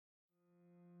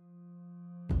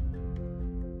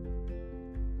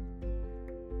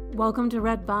Welcome to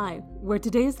Read By, where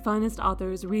today's finest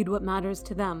authors read what matters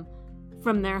to them,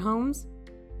 from their homes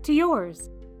to yours.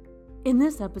 In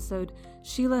this episode,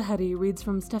 Sheila Heti reads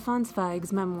from Stefan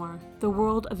Zweig's memoir, The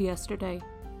World of Yesterday.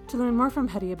 To learn more from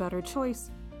Heti about her choice,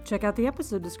 check out the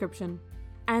episode description.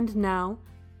 And now,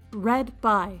 Read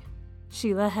By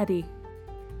Sheila Heti.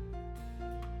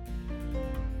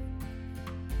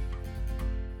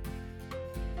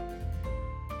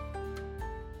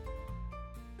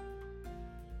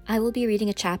 I will be reading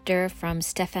a chapter from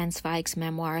Stefan Zweig's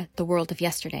memoir, The World of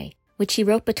Yesterday, which he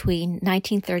wrote between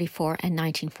 1934 and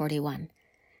 1941.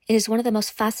 It is one of the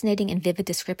most fascinating and vivid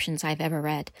descriptions I've ever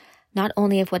read, not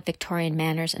only of what Victorian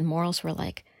manners and morals were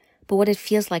like, but what it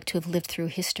feels like to have lived through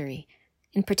history,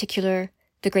 in particular,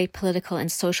 the great political and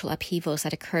social upheavals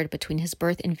that occurred between his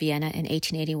birth in Vienna in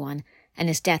 1881 and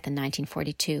his death in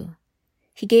 1942.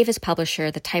 He gave his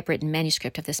publisher the typewritten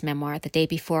manuscript of this memoir the day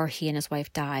before he and his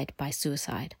wife died by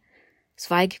suicide.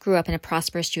 Zweig grew up in a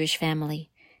prosperous Jewish family,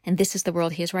 and this is the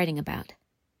world he is writing about.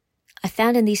 I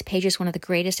found in these pages one of the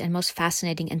greatest and most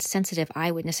fascinating and sensitive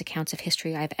eyewitness accounts of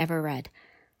history I've ever read.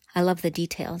 I love the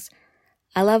details.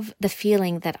 I love the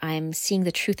feeling that I'm seeing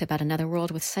the truth about another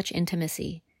world with such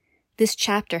intimacy. This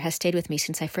chapter has stayed with me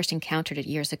since I first encountered it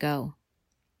years ago.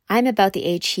 I'm about the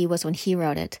age he was when he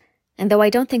wrote it, and though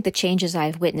I don't think the changes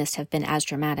I've witnessed have been as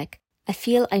dramatic, I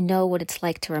feel I know what it's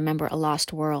like to remember a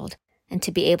lost world, and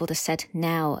to be able to set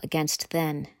now against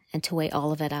then, and to weigh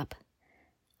all of it up.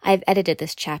 I've edited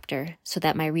this chapter so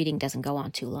that my reading doesn't go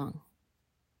on too long.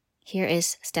 Here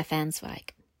is Stefan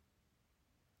Zweig.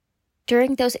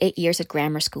 During those 8 years at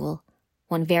grammar school,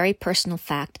 one very personal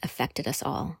fact affected us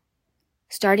all.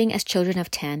 Starting as children of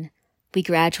 10, we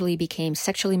gradually became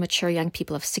sexually mature young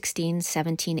people of 16,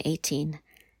 17, 18.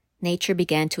 Nature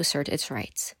began to assert its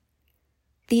rights.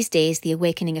 These days, the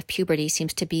awakening of puberty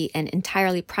seems to be an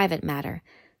entirely private matter,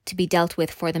 to be dealt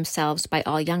with for themselves by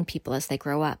all young people as they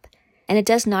grow up, and it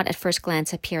does not at first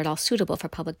glance appear at all suitable for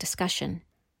public discussion.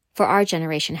 For our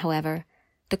generation, however,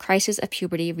 the crisis of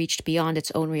puberty reached beyond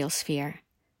its own real sphere.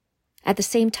 At the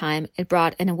same time, it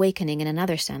brought an awakening in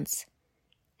another sense.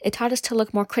 It taught us to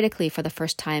look more critically for the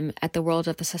first time at the world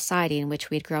of the society in which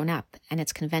we had grown up and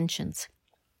its conventions.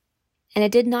 And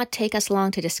it did not take us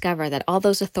long to discover that all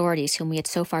those authorities whom we had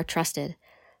so far trusted,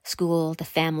 school, the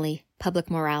family, public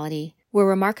morality, were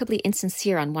remarkably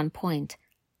insincere on one point,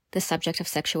 the subject of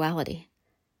sexuality.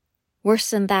 Worse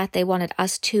than that, they wanted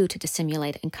us too to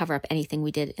dissimulate and cover up anything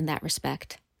we did in that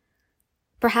respect.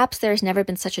 Perhaps there has never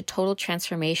been such a total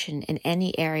transformation in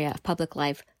any area of public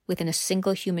life within a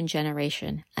single human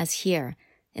generation as here,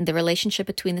 in the relationship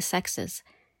between the sexes,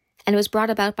 and it was brought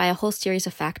about by a whole series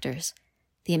of factors: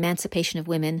 the emancipation of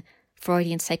women,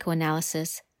 Freudian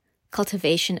psychoanalysis,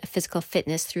 cultivation of physical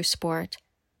fitness through sport,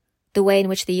 the way in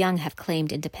which the young have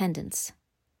claimed independence.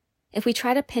 If we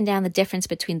try to pin down the difference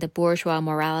between the bourgeois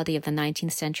morality of the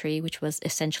 19th century, which was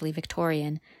essentially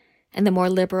Victorian, and the more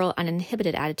liberal,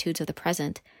 uninhibited attitudes of the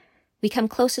present, we come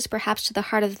closest perhaps to the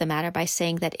heart of the matter by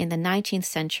saying that in the 19th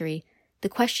century, the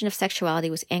question of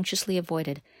sexuality was anxiously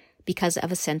avoided because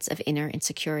of a sense of inner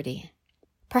insecurity.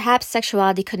 Perhaps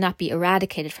sexuality could not be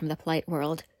eradicated from the polite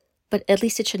world, but at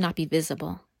least it should not be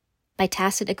visible. By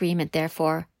tacit agreement,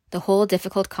 therefore, the whole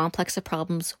difficult complex of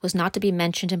problems was not to be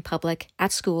mentioned in public,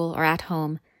 at school, or at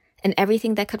home, and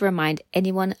everything that could remind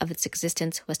anyone of its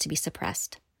existence was to be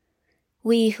suppressed.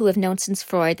 We, who have known since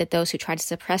Freud that those who try to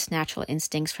suppress natural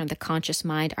instincts from the conscious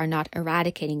mind are not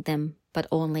eradicating them, but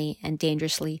only, and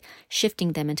dangerously,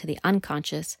 shifting them into the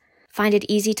unconscious, find it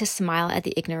easy to smile at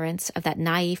the ignorance of that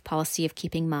naive policy of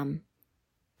keeping mum.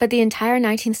 But the entire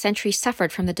 19th century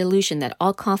suffered from the delusion that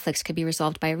all conflicts could be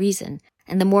resolved by reason,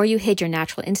 and the more you hid your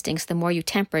natural instincts, the more you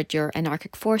tempered your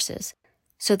anarchic forces,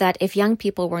 so that if young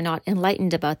people were not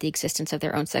enlightened about the existence of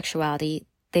their own sexuality,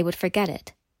 they would forget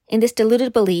it. In this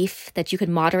deluded belief that you could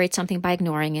moderate something by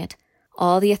ignoring it,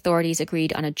 all the authorities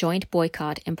agreed on a joint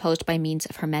boycott imposed by means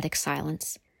of hermetic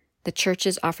silence. The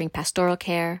churches offering pastoral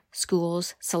care,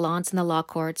 schools, salons in the law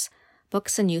courts,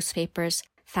 books and newspapers,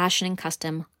 fashion and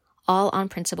custom, all on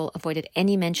principle avoided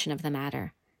any mention of the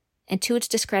matter. And to its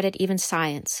discredit, even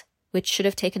science, which should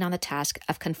have taken on the task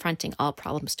of confronting all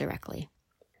problems directly.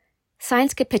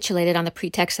 Science capitulated on the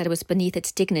pretext that it was beneath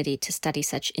its dignity to study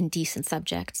such indecent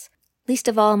subjects. Least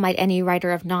of all might any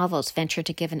writer of novels venture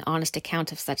to give an honest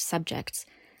account of such subjects,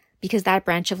 because that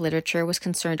branch of literature was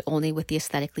concerned only with the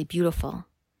aesthetically beautiful.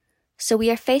 So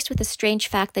we are faced with the strange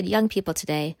fact that young people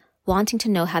today, wanting to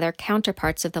know how their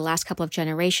counterparts of the last couple of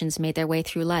generations made their way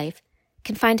through life,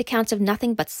 can find accounts of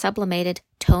nothing but sublimated,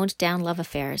 toned-down love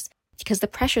affairs, because the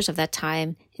pressures of that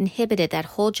time inhibited that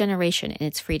whole generation in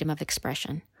its freedom of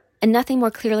expression. And nothing more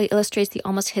clearly illustrates the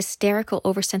almost hysterical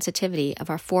oversensitivity of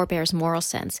our forebears' moral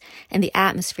sense and the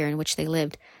atmosphere in which they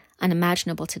lived,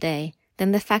 unimaginable today,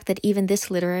 than the fact that even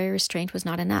this literary restraint was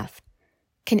not enough.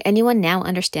 Can anyone now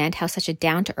understand how such a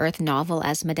down-to-earth novel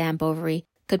as Madame Bovary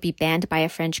could be banned by a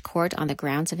French court on the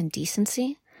grounds of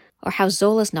indecency? Or how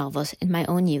Zola's novels in my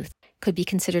own youth could be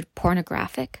considered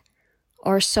pornographic?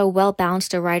 Or so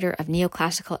well-balanced a writer of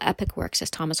neoclassical epic works as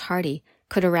Thomas Hardy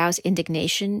could arouse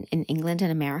indignation in England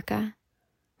and America?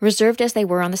 Reserved as they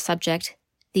were on the subject,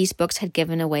 these books had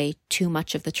given away too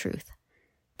much of the truth.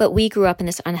 But we grew up in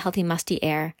this unhealthy, musty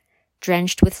air,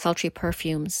 drenched with sultry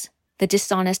perfumes, the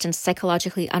dishonest and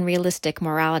psychologically unrealistic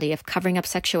morality of covering up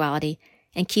sexuality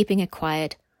and keeping it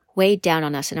quiet weighed down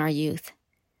on us in our youth.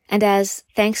 And as,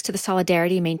 thanks to the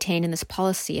solidarity maintained in this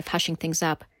policy of hushing things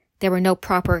up, there were no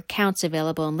proper accounts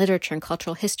available in literature and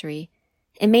cultural history,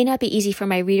 it may not be easy for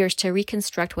my readers to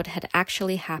reconstruct what had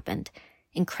actually happened,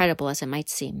 incredible as it might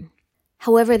seem.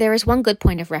 However, there is one good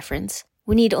point of reference.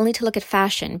 We need only to look at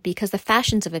fashion, because the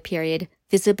fashions of a period,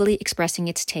 visibly expressing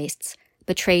its tastes,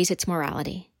 betrays its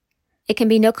morality. It can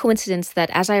be no coincidence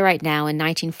that, as I write now in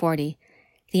 1940,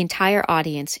 the entire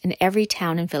audience in every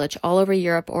town and village all over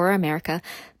Europe or America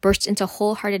bursts into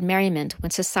wholehearted merriment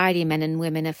when society men and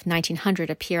women of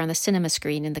 1900 appear on the cinema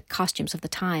screen in the costumes of the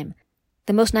time.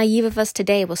 The most naive of us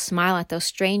today will smile at those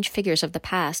strange figures of the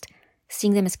past,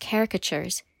 seeing them as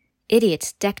caricatures,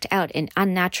 idiots decked out in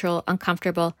unnatural,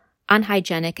 uncomfortable,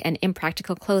 unhygienic, and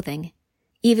impractical clothing.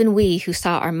 Even we who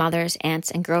saw our mothers,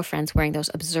 aunts, and girlfriends wearing those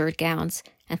absurd gowns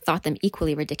and thought them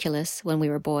equally ridiculous when we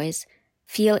were boys,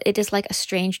 feel it is like a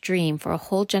strange dream for a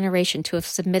whole generation to have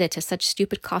submitted to such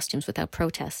stupid costumes without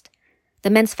protest. The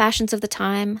men's fashions of the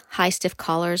time, high stiff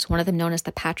collars, one of them known as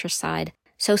the patricide,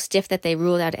 so stiff that they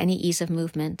ruled out any ease of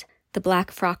movement, the black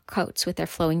frock coats with their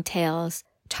flowing tails,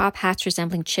 top hats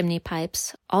resembling chimney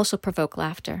pipes, also provoke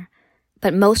laughter.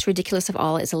 But most ridiculous of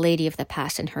all is a lady of the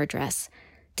past in her dress,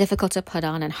 difficult to put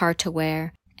on and hard to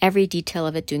wear, every detail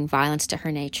of it doing violence to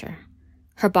her nature.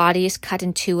 Her body is cut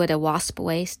in two at a wasp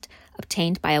waist,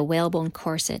 obtained by a whalebone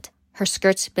corset. Her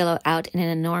skirts billow out in an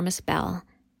enormous bell.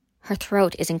 Her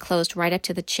throat is enclosed right up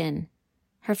to the chin.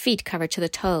 Her feet covered to the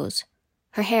toes.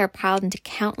 Her hair piled into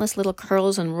countless little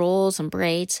curls and rolls and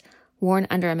braids, worn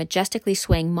under a majestically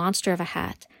swaying monster of a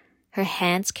hat. Her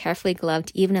hands carefully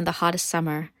gloved even in the hottest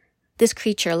summer. This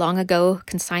creature, long ago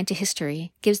consigned to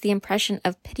history, gives the impression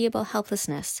of pitiable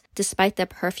helplessness, despite the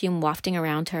perfume wafting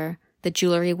around her, the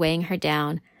jewelry weighing her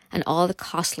down, and all the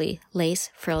costly lace,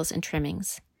 frills, and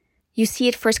trimmings. You see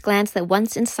at first glance that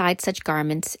once inside such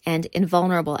garments, and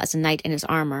invulnerable as a knight in his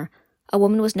armor, a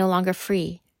woman was no longer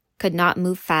free, could not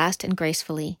move fast and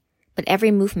gracefully, but every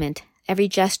movement, every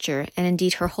gesture, and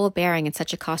indeed her whole bearing in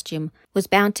such a costume, was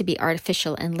bound to be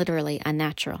artificial and literally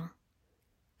unnatural.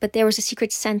 But there was a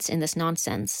secret sense in this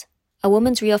nonsense. A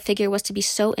woman's real figure was to be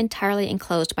so entirely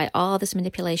enclosed by all this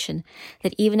manipulation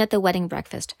that even at the wedding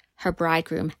breakfast, her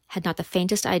bridegroom had not the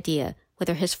faintest idea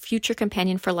whether his future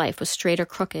companion for life was straight or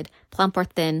crooked, plump or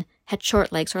thin, had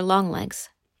short legs or long legs.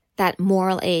 That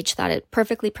moral age thought it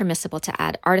perfectly permissible to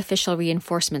add artificial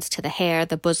reinforcements to the hair,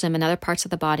 the bosom, and other parts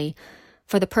of the body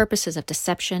for the purposes of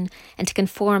deception and to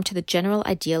conform to the general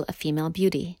ideal of female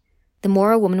beauty. The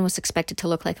more a woman was expected to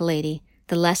look like a lady,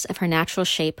 the less of her natural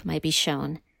shape might be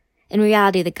shown. In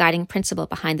reality, the guiding principle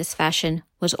behind this fashion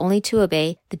was only to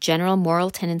obey the general moral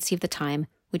tendency of the time,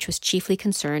 which was chiefly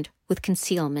concerned with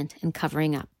concealment and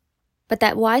covering up. But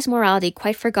that wise morality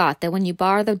quite forgot that when you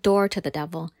bar the door to the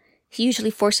devil, he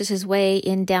usually forces his way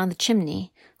in down the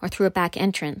chimney or through a back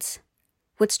entrance.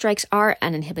 What strikes our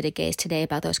uninhibited gaze today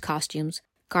about those costumes,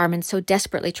 garments so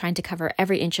desperately trying to cover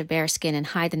every inch of bare skin and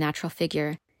hide the natural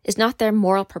figure, is not their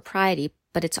moral propriety,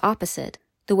 but its opposite,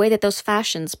 the way that those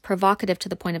fashions, provocative to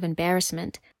the point of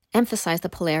embarrassment, emphasize the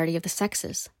polarity of the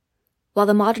sexes. While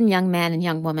the modern young man and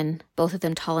young woman, both of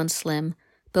them tall and slim,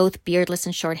 both beardless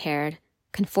and short-haired,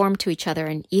 conform to each other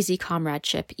in easy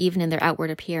comradeship even in their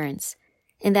outward appearance,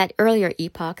 in that earlier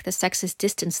epoch the sexes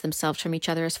distanced themselves from each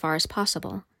other as far as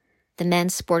possible. The men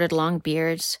sported long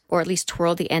beards, or at least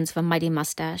twirled the ends of a mighty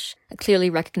mustache, a clearly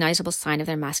recognizable sign of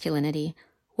their masculinity,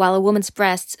 while a woman's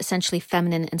breasts, essentially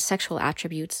feminine and sexual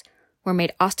attributes, were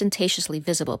made ostentatiously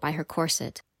visible by her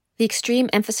corset. The extreme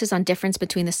emphasis on difference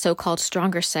between the so-called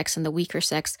stronger sex and the weaker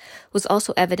sex was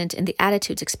also evident in the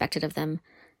attitudes expected of them.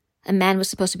 A man was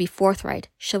supposed to be forthright,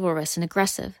 chivalrous, and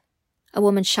aggressive. A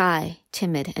woman shy,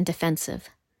 timid, and defensive.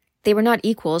 They were not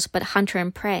equals, but hunter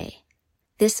and prey.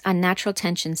 This unnatural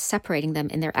tension separating them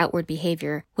in their outward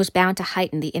behavior was bound to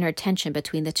heighten the inner tension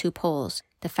between the two poles,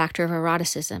 the factor of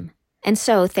eroticism. And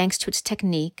so, thanks to its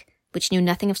technique, which knew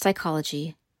nothing of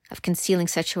psychology, of concealing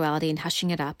sexuality and hushing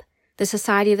it up, the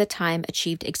society of the time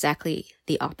achieved exactly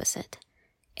the opposite.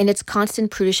 In its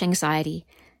constant prudish anxiety,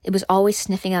 it was always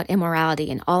sniffing out immorality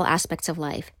in all aspects of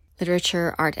life,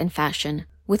 literature, art, and fashion,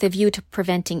 with a view to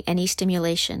preventing any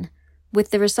stimulation, with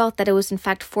the result that it was in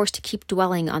fact forced to keep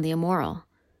dwelling on the immoral.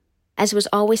 As it was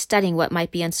always studying what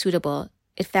might be unsuitable,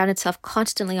 it found itself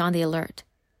constantly on the alert.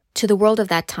 To the world of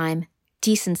that time,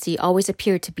 decency always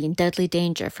appeared to be in deadly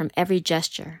danger from every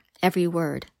gesture, every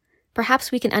word.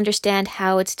 Perhaps we can understand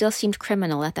how it still seemed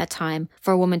criminal at that time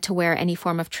for a woman to wear any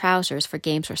form of trousers for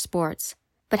games or sports.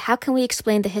 But how can we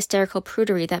explain the hysterical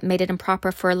prudery that made it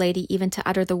improper for a lady even to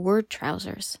utter the word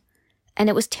trousers? And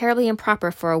it was terribly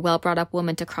improper for a well-brought-up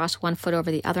woman to cross one foot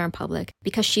over the other in public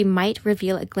because she might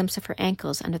reveal a glimpse of her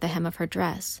ankles under the hem of her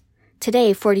dress.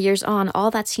 Today, 40 years on,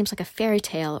 all that seems like a fairy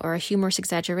tale or a humorous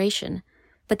exaggeration.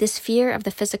 But this fear of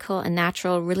the physical and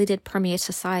natural really did permeate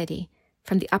society,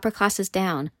 from the upper classes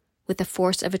down, with the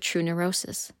force of a true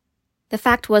neurosis. The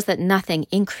fact was that nothing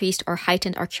increased or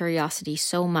heightened our curiosity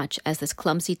so much as this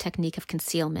clumsy technique of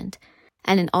concealment,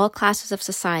 and in all classes of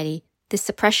society, this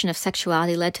suppression of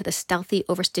sexuality led to the stealthy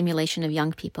overstimulation of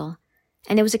young people,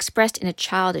 and it was expressed in a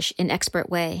childish, inexpert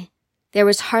way. There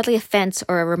was hardly a fence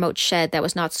or a remote shed that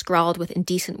was not scrawled with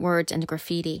indecent words and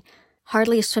graffiti,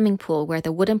 hardly a swimming pool where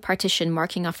the wooden partition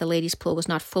marking off the ladies' pool was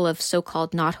not full of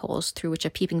so-called knotholes through which a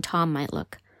peeping Tom might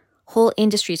look. Whole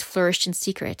industries flourished in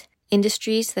secret,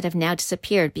 industries that have now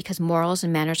disappeared because morals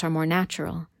and manners are more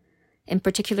natural. In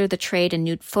particular, the trade in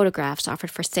nude photographs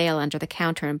offered for sale under the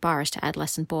counter in bars to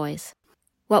adolescent boys.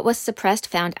 What was suppressed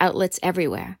found outlets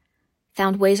everywhere,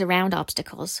 found ways around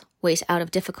obstacles, ways out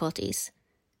of difficulties.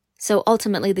 So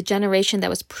ultimately, the generation that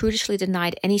was prudishly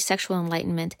denied any sexual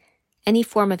enlightenment, any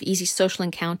form of easy social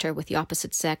encounter with the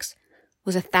opposite sex,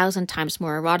 was 1,000 times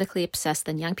more erotically obsessed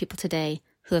than young people today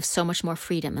who have so much more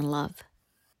freedom and love.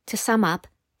 To sum up,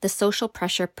 the social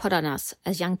pressure put on us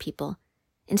as young people,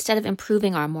 instead of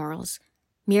improving our morals,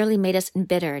 merely made us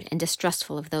embittered and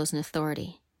distrustful of those in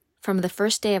authority. From the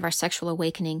first day of our sexual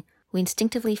awakening, we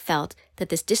instinctively felt that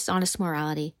this dishonest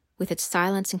morality, with its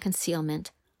silence and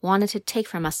concealment, wanted to take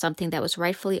from us something that was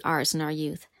rightfully ours in our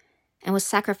youth, and was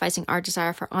sacrificing our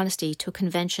desire for honesty to a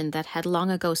convention that had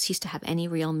long ago ceased to have any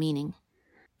real meaning.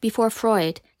 Before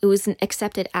Freud, it was an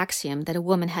accepted axiom that a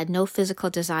woman had no physical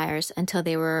desires until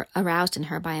they were aroused in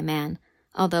her by a man,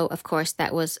 although, of course,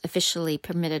 that was officially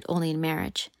permitted only in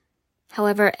marriage.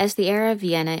 However, as the era of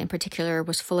Vienna in particular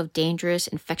was full of dangerous,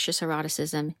 infectious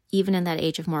eroticism, even in that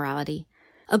age of morality,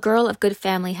 a girl of good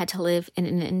family had to live in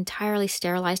an entirely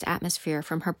sterilized atmosphere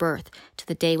from her birth to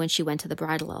the day when she went to the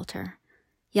bridal altar.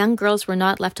 Young girls were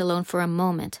not left alone for a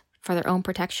moment, for their own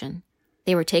protection.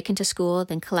 They were taken to school,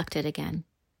 then collected again.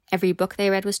 Every book they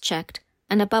read was checked,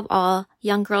 and above all,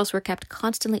 young girls were kept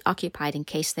constantly occupied in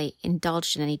case they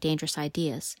indulged in any dangerous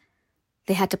ideas.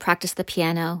 They had to practice the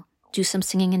piano, do some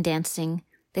singing and dancing.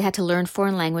 They had to learn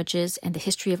foreign languages and the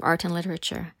history of art and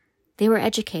literature. They were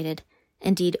educated,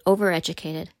 indeed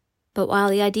overeducated, but while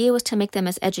the idea was to make them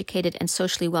as educated and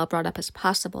socially well brought up as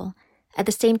possible, at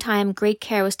the same time great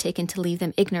care was taken to leave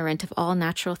them ignorant of all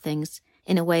natural things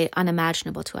in a way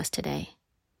unimaginable to us today.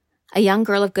 A young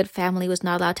girl of good family was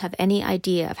not allowed to have any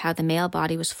idea of how the male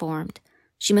body was formed.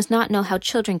 She must not know how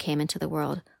children came into the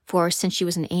world, for since she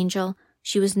was an angel,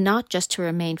 she was not just to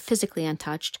remain physically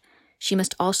untouched, she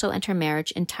must also enter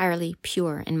marriage entirely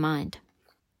pure in mind.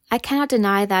 I cannot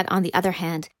deny that, on the other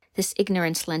hand, this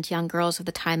ignorance lent young girls of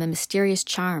the time a mysterious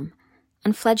charm.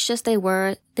 Unfledged as they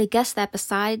were, they guessed that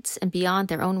besides and beyond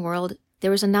their own world,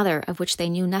 there was another of which they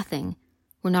knew nothing,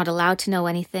 were not allowed to know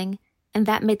anything, and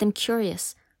that made them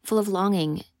curious, full of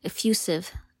longing,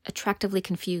 effusive, attractively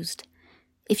confused.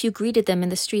 If you greeted them in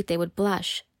the street, they would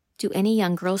blush. Do any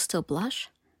young girls still blush?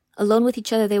 Alone with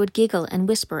each other, they would giggle and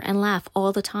whisper and laugh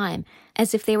all the time,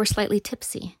 as if they were slightly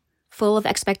tipsy. Full of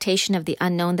expectation of the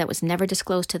unknown that was never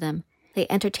disclosed to them, they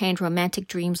entertained romantic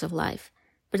dreams of life,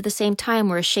 but at the same time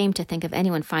were ashamed to think of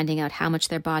anyone finding out how much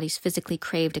their bodies physically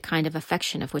craved a kind of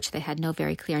affection of which they had no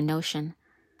very clear notion.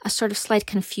 A sort of slight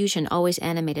confusion always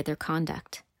animated their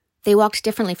conduct. They walked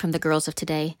differently from the girls of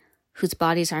today, whose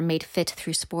bodies are made fit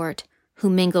through sport, who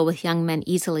mingle with young men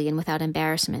easily and without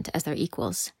embarrassment as their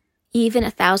equals. Even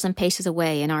 1,000 paces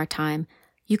away in our time,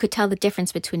 you could tell the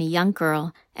difference between a young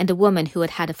girl and a woman who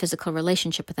had had a physical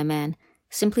relationship with a man,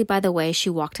 simply by the way she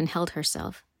walked and held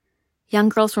herself. Young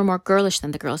girls were more girlish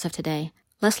than the girls of today,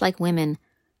 less like women,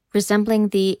 resembling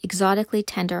the exotically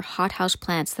tender hothouse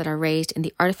plants that are raised in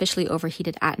the artificially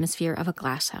overheated atmosphere of a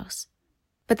glasshouse.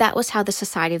 But that was how the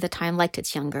society of the time liked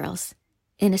its young girls.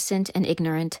 Innocent and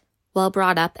ignorant, well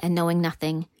brought up and knowing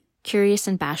nothing, curious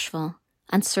and bashful,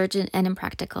 uncertain and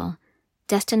impractical,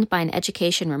 destined by an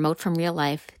education remote from real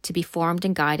life to be formed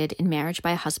and guided in marriage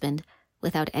by a husband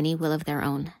without any will of their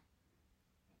own.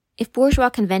 If bourgeois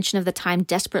convention of the time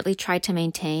desperately tried to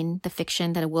maintain the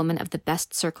fiction that a woman of the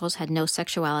best circles had no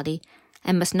sexuality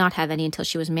and must not have any until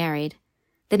she was married,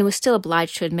 then it was still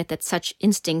obliged to admit that such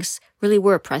instincts really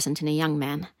were present in a young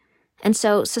man. And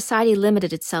so society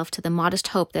limited itself to the modest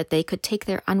hope that they could take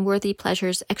their unworthy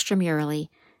pleasures extramurally,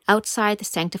 outside the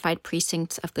sanctified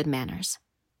precincts of good manners.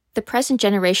 The present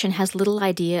generation has little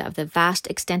idea of the vast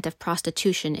extent of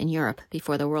prostitution in Europe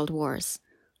before the World Wars.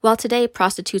 While today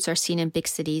prostitutes are seen in big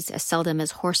cities as seldom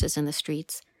as horses in the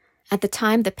streets, at the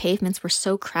time the pavements were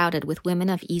so crowded with women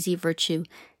of easy virtue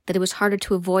that it was harder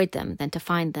to avoid them than to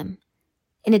find them.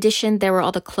 In addition, there were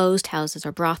all the closed houses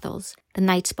or brothels, the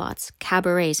night spots,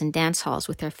 cabarets and dance halls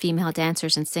with their female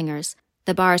dancers and singers,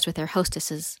 the bars with their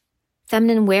hostesses.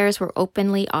 Feminine wares were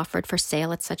openly offered for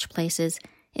sale at such places,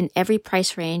 in every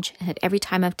price range and at every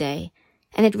time of day,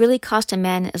 and it really cost a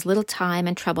man as little time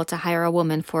and trouble to hire a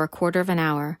woman for a quarter of an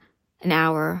hour,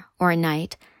 or a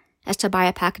night, as to buy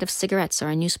a packet of cigarettes or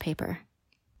a newspaper.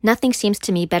 Nothing seems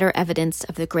to me better evidence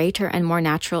of the greater and more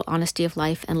natural honesty of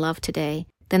life and love today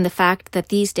than the fact that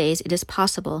these days it is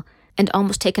possible, and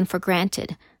almost taken for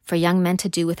granted, for young men to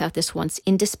do without this once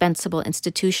indispensable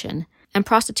institution, and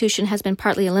prostitution has been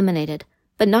partly eliminated,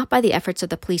 but not by the efforts of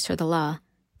the police or the law.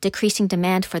 Decreasing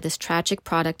demand for this tragic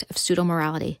product of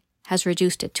pseudo-morality has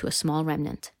reduced it to a small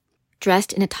remnant.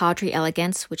 Dressed in a tawdry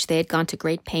elegance which they had gone to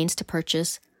great pains to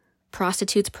purchase,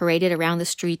 prostitutes paraded around the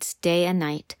streets day and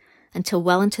night until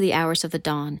well into the hours of the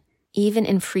dawn, even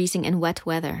in freezing and wet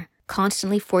weather,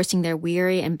 constantly forcing their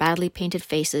weary and badly painted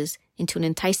faces into an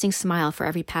enticing smile for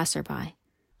every passerby.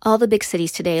 All the big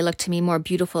cities today look to me more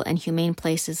beautiful and humane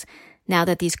places now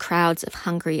that these crowds of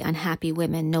hungry, unhappy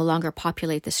women no longer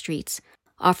populate the streets,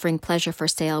 offering pleasure for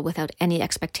sale without any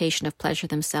expectation of pleasure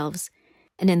themselves,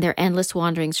 and in their endless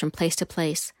wanderings from place to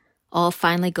place, all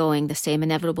finally going the same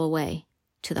inevitable way,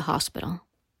 to the hospital.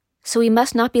 So we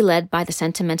must not be led by the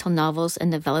sentimental novels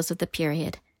and novellas of the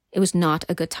period. It was not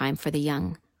a good time for the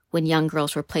young, when young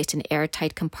girls were placed in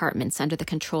airtight compartments under the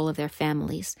control of their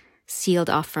families, sealed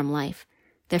off from life,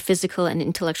 their physical and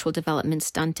intellectual development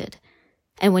stunted,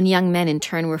 and when young men in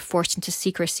turn were forced into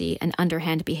secrecy and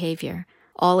underhand behavior,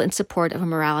 all in support of a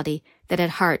morality that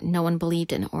at heart no one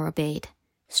believed in or obeyed.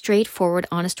 Straightforward,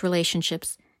 honest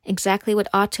relationships, exactly what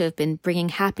ought to have been bringing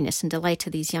happiness and delight to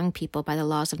these young people by the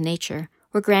laws of nature,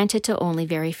 were granted to only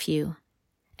very few.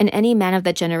 And any man of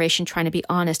that generation trying to be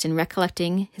honest in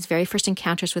recollecting his very first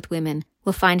encounters with women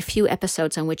will find few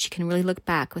episodes on which he can really look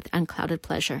back with unclouded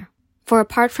pleasure. For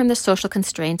apart from the social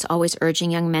constraints always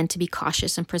urging young men to be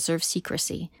cautious and preserve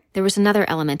secrecy, there was another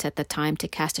element at the time to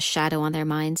cast a shadow on their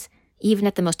minds, even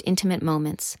at the most intimate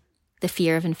moments, the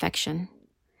fear of infection.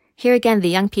 Here again, the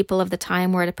young people of the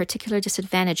time were at a particular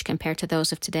disadvantage compared to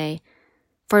those of today,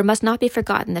 for it must not be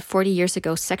forgotten that 40 years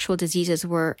ago sexual diseases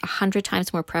were 100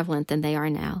 times more prevalent than they are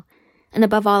now, and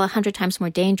above all 100 times more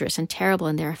dangerous and terrible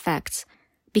in their effects,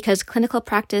 because clinical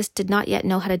practice did not yet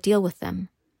know how to deal with them.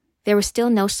 There was still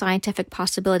no scientific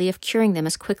possibility of curing them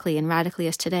as quickly and radically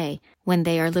as today, when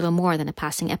they are little more than a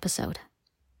passing episode.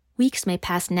 Weeks may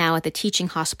pass now at the teaching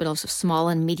hospitals of small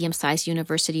and medium-sized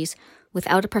universities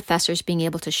without a professor's being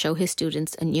able to show his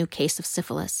students a new case of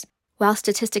syphilis, while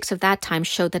statistics of that time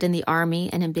showed that in the army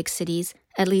and in big cities,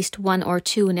 at least 1 or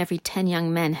 2 in every 10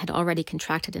 young men had already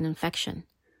contracted an infection.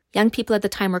 Young people at the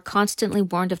time were constantly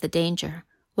warned of the danger.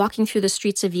 Walking through the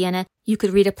streets of Vienna, you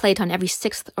could read a plate on every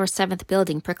 6th or 7th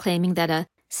building proclaiming that a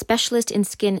specialist in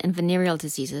skin and venereal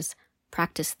diseases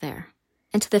practiced there.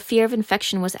 And to the fear of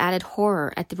infection was added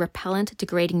horror at the repellent,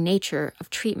 degrading nature of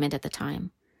treatment at the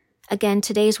time. Again,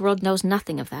 today's world knows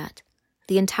nothing of that.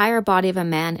 The entire body of a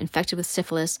man infected with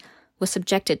syphilis was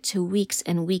subjected to weeks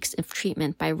and weeks of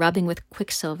treatment by rubbing with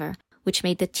quicksilver, which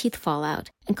made the teeth fall out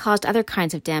and caused other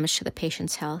kinds of damage to the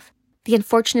patient's health. The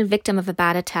unfortunate victim of a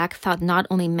bad attack felt not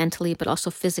only mentally but also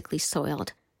physically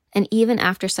soiled. And even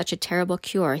after such a terrible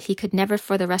cure, he could never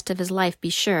for the rest of his life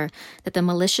be sure that the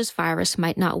malicious virus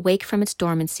might not wake from its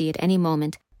dormancy at any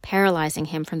moment, paralyzing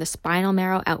him from the spinal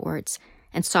marrow outwards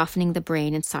and softening the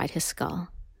brain inside his skull.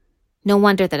 No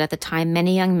wonder that at the time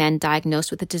many young men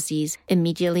diagnosed with the disease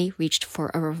immediately reached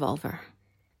for a revolver.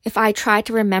 If I try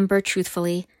to remember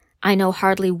truthfully, I know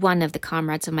hardly one of the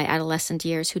comrades of my adolescent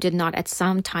years who did not at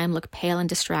some time look pale and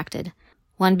distracted,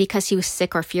 one because he was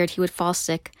sick or feared he would fall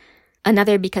sick,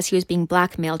 another because he was being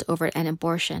blackmailed over an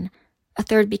abortion, a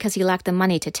third because he lacked the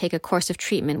money to take a course of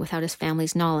treatment without his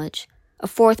family's knowledge, a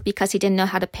fourth because he didn't know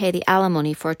how to pay the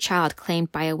alimony for a child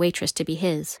claimed by a waitress to be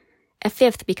his, a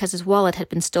fifth because his wallet had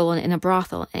been stolen in a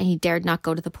brothel and he dared not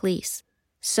go to the police.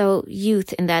 So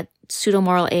youth in that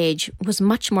pseudo-moral age was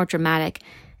much more dramatic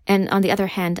and, on the other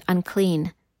hand,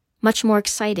 unclean, much more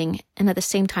exciting and at the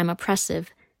same time oppressive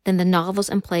than the novels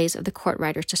and plays of the court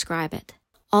writers describe it.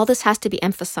 All this has to be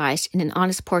emphasized in an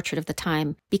honest portrait of the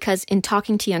time because in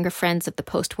talking to younger friends of the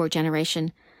post-war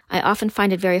generation, I often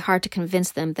find it very hard to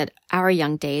convince them that our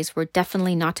young days were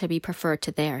definitely not to be preferred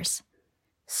to theirs.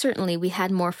 Certainly, we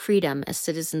had more freedom as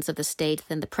citizens of the state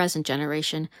than the present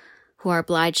generation, who are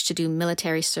obliged to do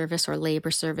military service or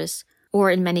labor service,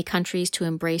 or in many countries to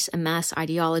embrace a mass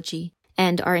ideology,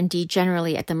 and are indeed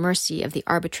generally at the mercy of the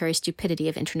arbitrary stupidity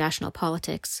of international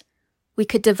politics. We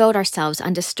could devote ourselves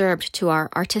undisturbed to our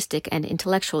artistic and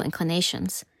intellectual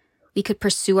inclinations. We could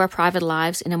pursue our private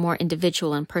lives in a more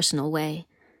individual and personal way.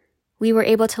 We were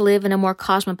able to live in a more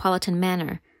cosmopolitan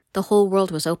manner. The whole world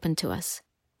was open to us.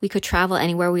 We could travel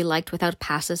anywhere we liked without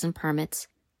passes and permits.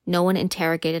 No one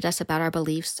interrogated us about our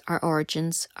beliefs, our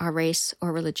origins, our race,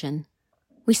 or religion.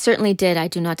 We certainly did, I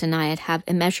do not deny it, have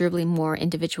immeasurably more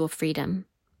individual freedom.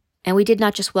 And we did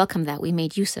not just welcome that, we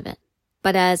made use of it.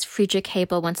 But as Friedrich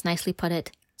Hebel once nicely put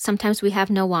it, sometimes we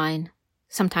have no wine,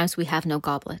 sometimes we have no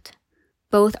goblet.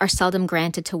 Both are seldom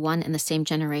granted to one and the same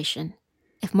generation.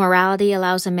 If morality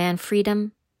allows a man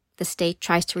freedom, the state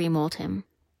tries to remold him.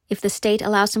 If the state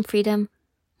allows him freedom,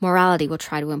 morality will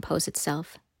try to impose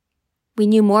itself. We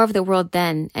knew more of the world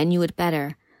then and knew it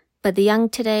better, but the young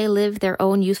today live their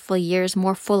own youthful years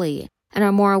more fully and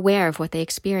are more aware of what they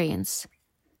experience.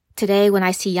 Today, when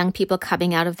I see young people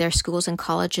coming out of their schools and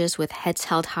colleges with heads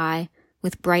held high,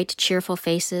 with bright, cheerful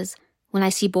faces, when I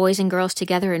see boys and girls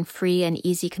together in free and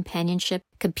easy companionship,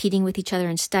 competing with each other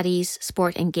in studies,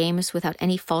 sport, and games without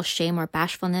any false shame or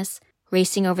bashfulness,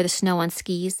 racing over the snow on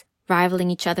skis, rivaling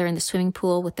each other in the swimming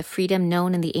pool with the freedom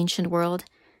known in the ancient world,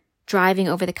 driving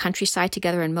over the countryside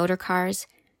together in motor cars,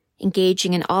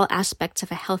 engaging in all aspects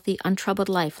of a healthy, untroubled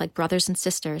life like brothers and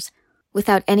sisters,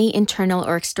 without any internal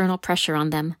or external pressure on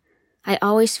them, I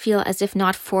always feel as if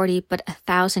not 40 but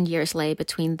 1,000 years lay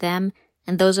between them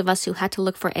and those of us who had to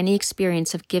look for any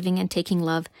experience of giving and taking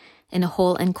love in a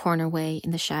hole and corner way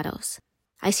in the shadows.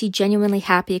 I see genuinely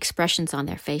happy expressions on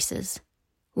their faces.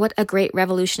 What a great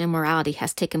revolution in morality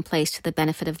has taken place to the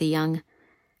benefit of the young.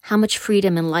 How much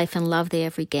freedom in life and love they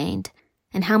have regained,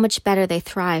 and how much better they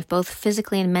thrive both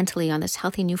physically and mentally on this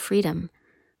healthy new freedom.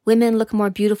 Women look more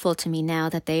beautiful to me now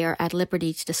that they are at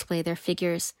liberty to display their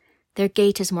figures. Their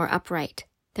gait is more upright,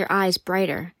 their eyes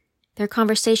brighter, their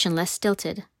conversation less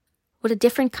stilted. What a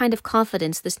different kind of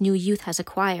confidence this new youth has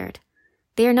acquired.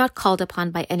 They are not called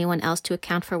upon by anyone else to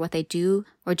account for what they do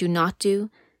or do not do.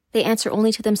 They answer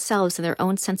only to themselves and their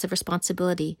own sense of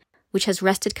responsibility, which has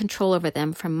wrested control over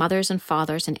them from mothers and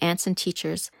fathers and aunts and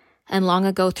teachers, and long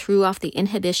ago threw off the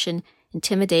inhibition,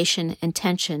 intimidation, and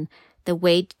tension that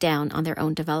weighed down on their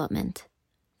own development.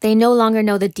 They no longer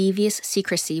know the devious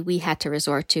secrecy we had to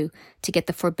resort to get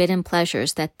the forbidden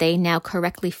pleasures that they now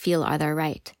correctly feel are their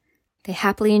right. They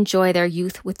happily enjoy their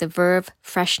youth with the verve,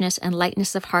 freshness, and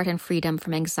lightness of heart and freedom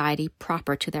from anxiety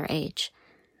proper to their age.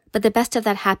 But the best of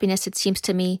that happiness, it seems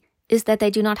to me, is that they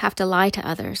do not have to lie to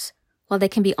others, while they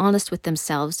can be honest with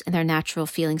themselves and their natural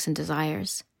feelings and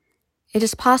desires. It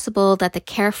is possible that the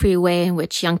carefree way in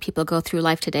which young people go through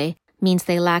life today means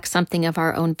they lack something of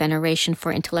our own veneration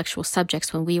for intellectual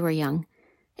subjects when we were young.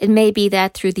 It may be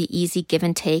that through the easy give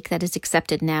and take that is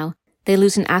accepted now, they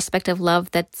lose an aspect of love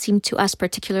that seemed to us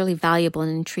particularly valuable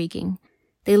and intriguing.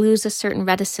 They lose a certain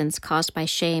reticence caused by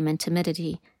shame and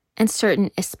timidity, and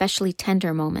certain especially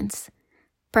tender moments.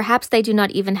 Perhaps they do not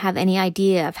even have any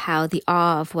idea of how the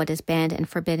awe of what is banned and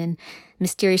forbidden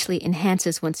mysteriously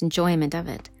enhances one's enjoyment of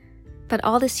it. But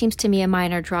all this seems to me a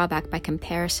minor drawback by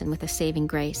comparison with a saving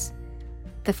grace.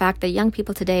 The fact that young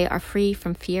people today are free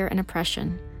from fear and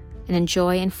oppression, and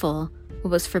enjoy in full what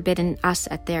was forbidden us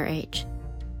at their age,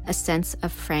 a sense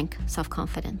of frank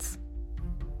self-confidence.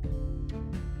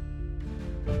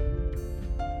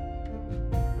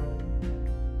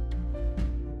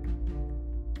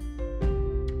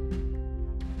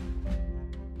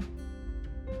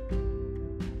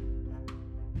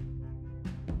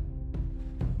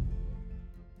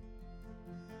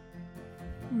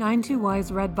 Nine Two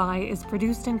Y's Read By is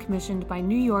produced and commissioned by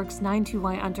New York's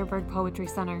 92Y Unterberg Poetry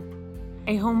Center,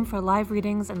 a home for live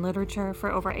readings and literature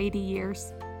for over 80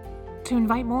 years. To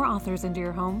invite more authors into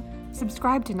your home,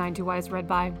 subscribe to 92Y's Read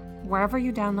By wherever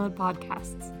you download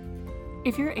podcasts.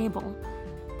 If you're able,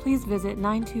 please visit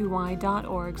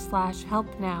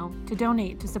 92y.org/help-now to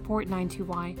donate to support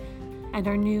 92Y and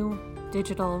our new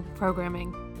digital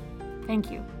programming. Thank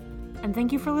you, and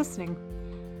thank you for listening.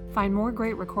 Find more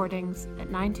great recordings at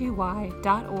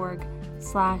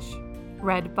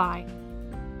 92y.org/readby.